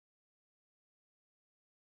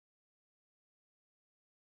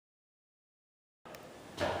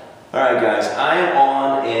Alright guys, I am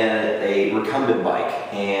on a recumbent bike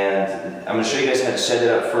and I'm going to show you guys how to set it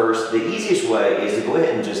up first. The easiest way is to go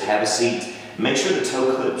ahead and just have a seat. Make sure the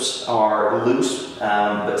toe clips are loose,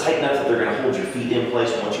 but tight enough that they're going to hold your feet in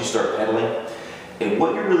place once you start pedaling. And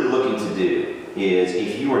what you're really looking to do is,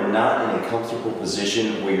 if you are not in a comfortable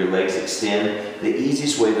position where your legs extend, the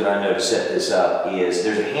easiest way that I know to set this up is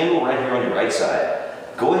there's a handle right here on your right side.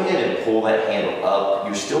 Go ahead and pull that handle up.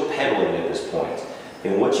 You're still pedaling at this point.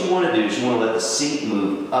 And what you want to do is you want to let the seat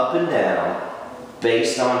move up and down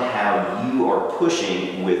based on how you are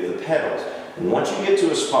pushing with the pedals. And once you get to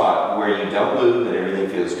a spot where you don't move and everything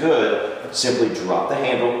feels good, simply drop the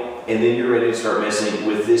handle and then you're ready to start messing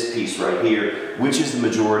with this piece right here, which is the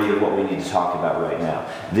majority of what we need to talk about right now.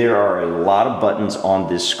 There are a lot of buttons on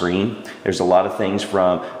this screen. There's a lot of things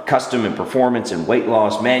from custom and performance and weight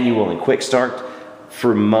loss, manual and quick start.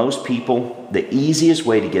 For most people, the easiest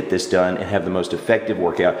way to get this done and have the most effective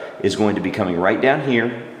workout is going to be coming right down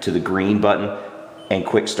here to the green button and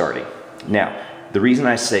quick starting. Now, the reason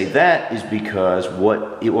I say that is because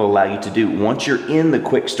what it will allow you to do once you're in the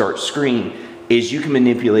quick start screen is you can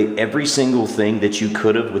manipulate every single thing that you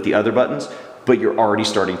could have with the other buttons, but you're already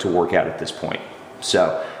starting to work out at this point.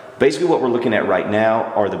 So basically what we're looking at right now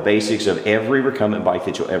are the basics of every recumbent bike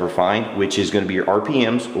that you'll ever find, which is going to be your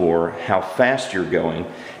RPMs, or how fast you're going,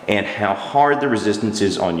 and how hard the resistance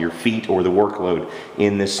is on your feet or the workload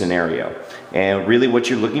in this scenario. And really what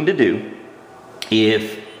you're looking to do,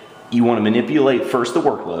 if you want to manipulate first the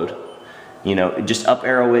workload, you know, just up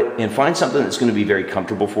arrow it and find something that's going to be very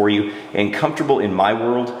comfortable for you. And comfortable in my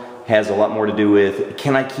world has a lot more to do with,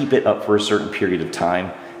 can I keep it up for a certain period of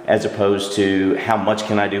time, as opposed to how much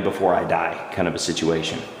can I do before I die kind of a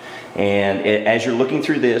situation. And as you're looking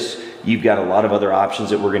through this, you've got a lot of other options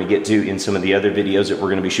that we're going to get to in some of the other videos that we're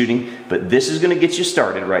going to be shooting, but this is going to get you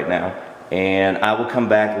started right now. And I will come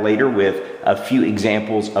back later with a few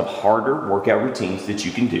examples of harder workout routines that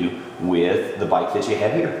you can do with the bike that you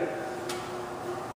have here.